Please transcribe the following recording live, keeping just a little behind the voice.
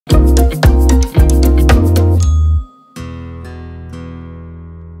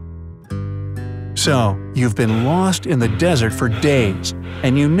So, you've been lost in the desert for days,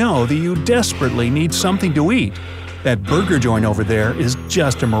 and you know that you desperately need something to eat. That burger joint over there is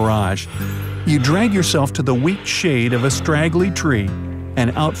just a mirage. You drag yourself to the weak shade of a straggly tree, and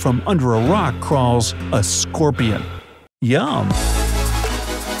out from under a rock crawls a scorpion. Yum!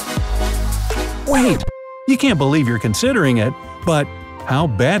 Wait! You can't believe you're considering it, but how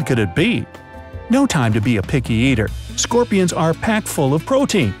bad could it be? No time to be a picky eater. Scorpions are packed full of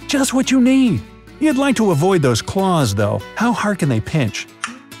protein, just what you need. You'd like to avoid those claws, though. How hard can they pinch?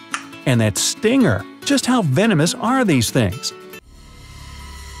 And that stinger! Just how venomous are these things?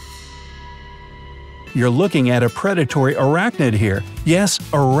 You're looking at a predatory arachnid here. Yes,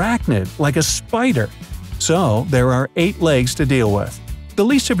 arachnid, like a spider. So, there are 8 legs to deal with. The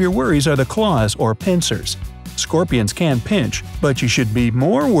least of your worries are the claws or pincers. Scorpions can pinch, but you should be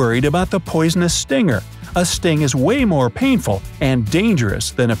more worried about the poisonous stinger. A sting is way more painful and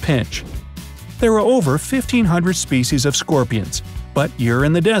dangerous than a pinch. There are over 1,500 species of scorpions, but you're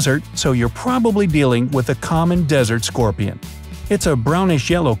in the desert, so you're probably dealing with the common desert scorpion. It's a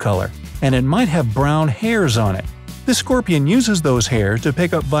brownish-yellow color, and it might have brown hairs on it. The scorpion uses those hairs to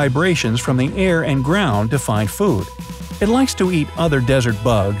pick up vibrations from the air and ground to find food. It likes to eat other desert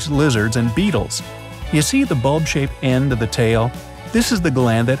bugs, lizards, and beetles. You see the bulb-shaped end of the tail? This is the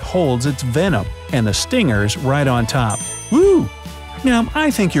gland that holds its venom, and the stinger's right on top. Woo! Now, I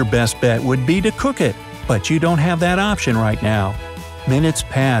think your best bet would be to cook it, but you don't have that option right now. Minutes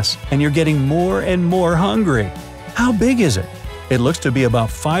pass, and you're getting more and more hungry. How big is it? It looks to be about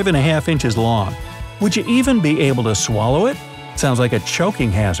 5.5 inches long. Would you even be able to swallow it? Sounds like a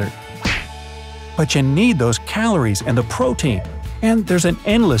choking hazard. But you need those calories and the protein, and there's an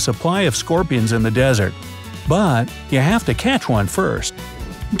endless supply of scorpions in the desert. But you have to catch one first.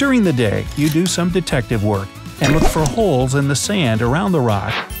 During the day, you do some detective work and look for holes in the sand around the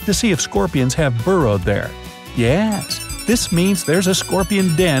rock to see if scorpions have burrowed there. Yes, this means there's a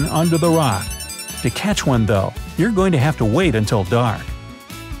scorpion den under the rock. To catch one, though, you're going to have to wait until dark.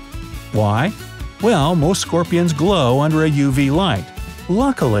 Why? Well, most scorpions glow under a UV light.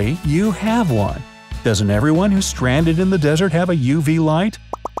 Luckily, you have one. Doesn't everyone who's stranded in the desert have a UV light?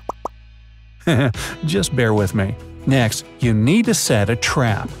 Just bear with me. Next, you need to set a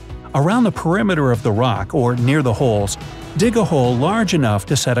trap. Around the perimeter of the rock or near the holes, dig a hole large enough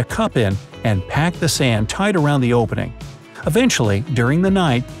to set a cup in and pack the sand tight around the opening. Eventually, during the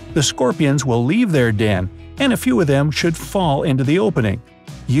night, the scorpions will leave their den, and a few of them should fall into the opening.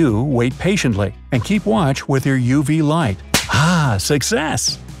 You wait patiently and keep watch with your UV light. Ah,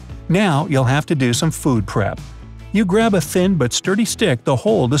 success! Now you'll have to do some food prep. You grab a thin but sturdy stick to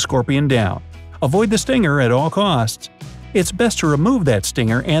hold the scorpion down. Avoid the stinger at all costs. It's best to remove that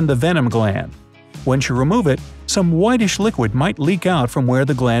stinger and the venom gland. Once you remove it, some whitish liquid might leak out from where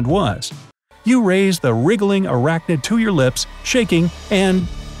the gland was. You raise the wriggling arachnid to your lips, shaking, and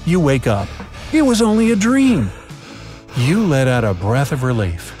you wake up. It was only a dream! You let out a breath of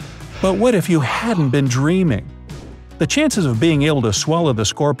relief. But what if you hadn't been dreaming? The chances of being able to swallow the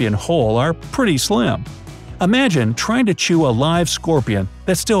scorpion whole are pretty slim. Imagine trying to chew a live scorpion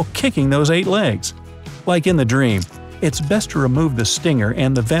that's still kicking those 8 legs. Like in the dream, it's best to remove the stinger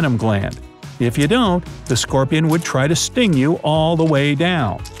and the venom gland. If you don't, the scorpion would try to sting you all the way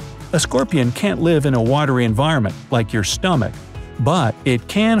down. A scorpion can't live in a watery environment like your stomach, but it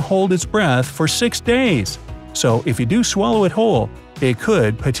can hold its breath for 6 days. So if you do swallow it whole, it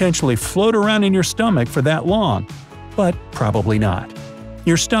could potentially float around in your stomach for that long. But probably not.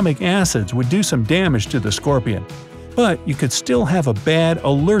 Your stomach acids would do some damage to the scorpion, but you could still have a bad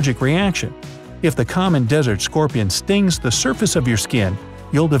allergic reaction. If the common desert scorpion stings the surface of your skin,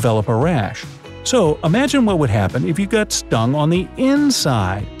 you'll develop a rash. So imagine what would happen if you got stung on the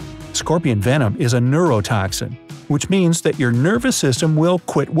inside. Scorpion venom is a neurotoxin, which means that your nervous system will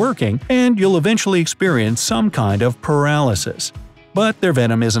quit working and you'll eventually experience some kind of paralysis. But their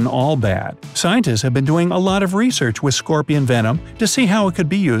venom isn't all bad. Scientists have been doing a lot of research with scorpion venom to see how it could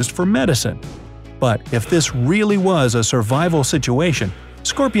be used for medicine. But if this really was a survival situation,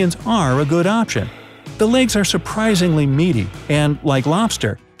 scorpions are a good option. The legs are surprisingly meaty, and like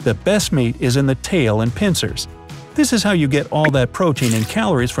lobster, the best meat is in the tail and pincers. This is how you get all that protein and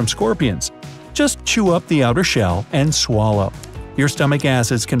calories from scorpions. Just chew up the outer shell and swallow. Your stomach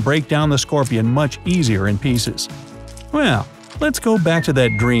acids can break down the scorpion much easier in pieces. Well, let's go back to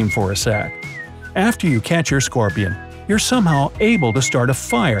that dream for a sec. After you catch your scorpion, you're somehow able to start a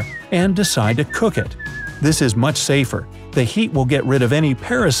fire and decide to cook it. This is much safer. The heat will get rid of any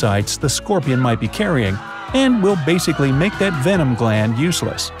parasites the scorpion might be carrying and will basically make that venom gland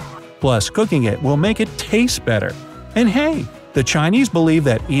useless. Plus, cooking it will make it taste better. And hey, The Chinese believe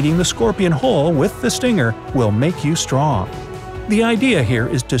that eating the scorpion whole with the stinger will make you strong. The idea here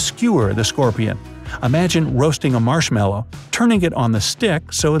is to skewer the scorpion. Imagine roasting a marshmallow, turning it on the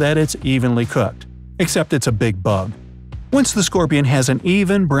stick so that it's evenly cooked. Except it's a big bug. Once the scorpion has an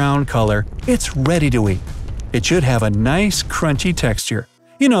even brown color, it's ready to eat. It should have a nice crunchy texture.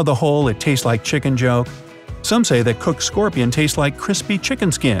 You know the whole "it tastes like chicken" joke? Some say that cooked scorpion tastes like crispy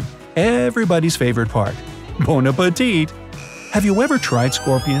chicken skin, everybody's favorite part. Bon appetit! Have you ever tried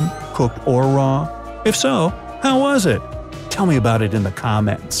scorpion, cooked or raw? If so, how was it? Tell me about it in the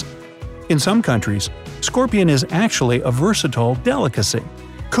comments. In some countries, scorpion is actually a versatile delicacy.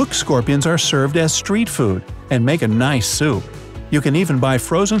 Cooked scorpions are served as street food and make a nice soup. You can even buy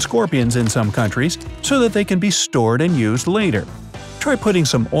frozen scorpions in some countries so that they can be stored and used later. Try putting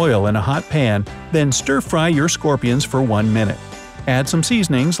some oil in a hot pan, then stir-fry your scorpions for 1 minute. Add some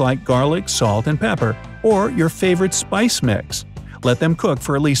seasonings like garlic, salt, and pepper, or your favorite spice mix. Let them cook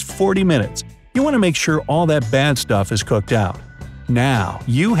for at least 40 minutes. You want to make sure all that bad stuff is cooked out. Now,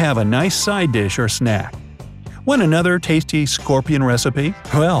 you have a nice side dish or snack. Want another tasty scorpion recipe?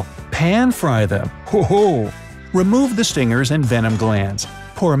 Well, pan-fry them. Ho-ho! Remove the stingers and venom glands.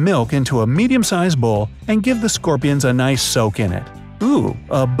 Pour milk into a medium-sized bowl and give the scorpions a nice soak in it. Ooh,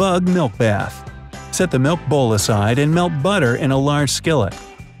 a bug milk bath. Set the milk bowl aside and melt butter in a large skillet.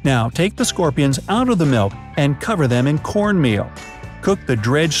 Now take the scorpions out of the milk and cover them in cornmeal. Cook the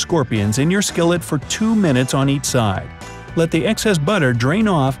dredged scorpions in your skillet for 2 minutes on each side. Let the excess butter drain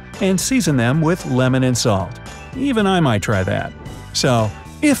off and season them with lemon and salt. Even I might try that. So,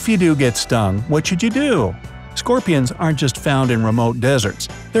 if you do get stung, what should you do? Scorpions aren't just found in remote deserts.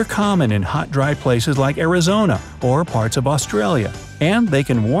 They're common in hot, dry places like Arizona or parts of Australia, and they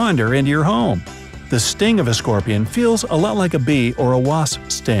can wander into your home. The sting of a scorpion feels a lot like a bee or a wasp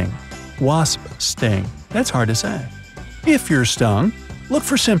sting. Wasp sting. That's hard to say. If you're stung, look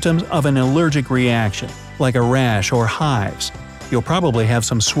for symptoms of an allergic reaction, like a rash or hives. You'll probably have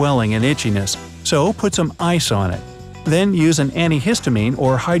some swelling and itchiness, so put some ice on it. Then use an antihistamine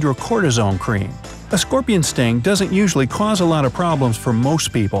or hydrocortisone cream. A scorpion sting doesn't usually cause a lot of problems for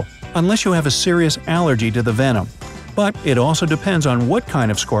most people, unless you have a serious allergy to the venom. But it also depends on what kind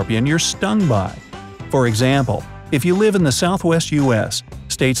of scorpion you're stung by. For example, if you live in the southwest U.S.,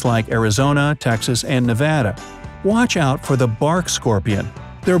 states like Arizona, Texas, and Nevada, watch out for the bark scorpion.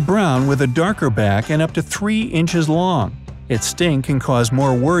 They're brown with a darker back and up to 3 inches long. Its sting can cause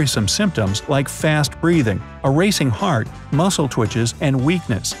more worrisome symptoms like fast breathing, a racing heart, muscle twitches, and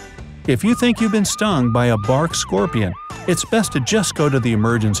weakness. If you think you've been stung by a bark scorpion, it's best to just go to the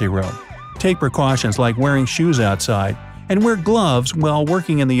emergency room. Take precautions like wearing shoes outside, and wear gloves while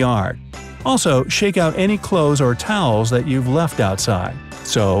working in the yard. Also, shake out any clothes or towels that you've left outside.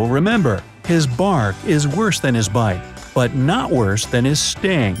 So remember, his bark is worse than his bite, but not worse than his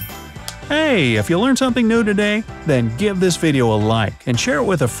sting. Hey, if you learned something new today, then give this video a like and share it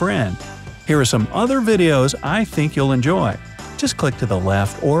with a friend. Here are some other videos I think you'll enjoy. Just click to the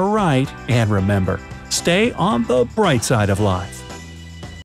left or right, and remember, stay on the bright side of life.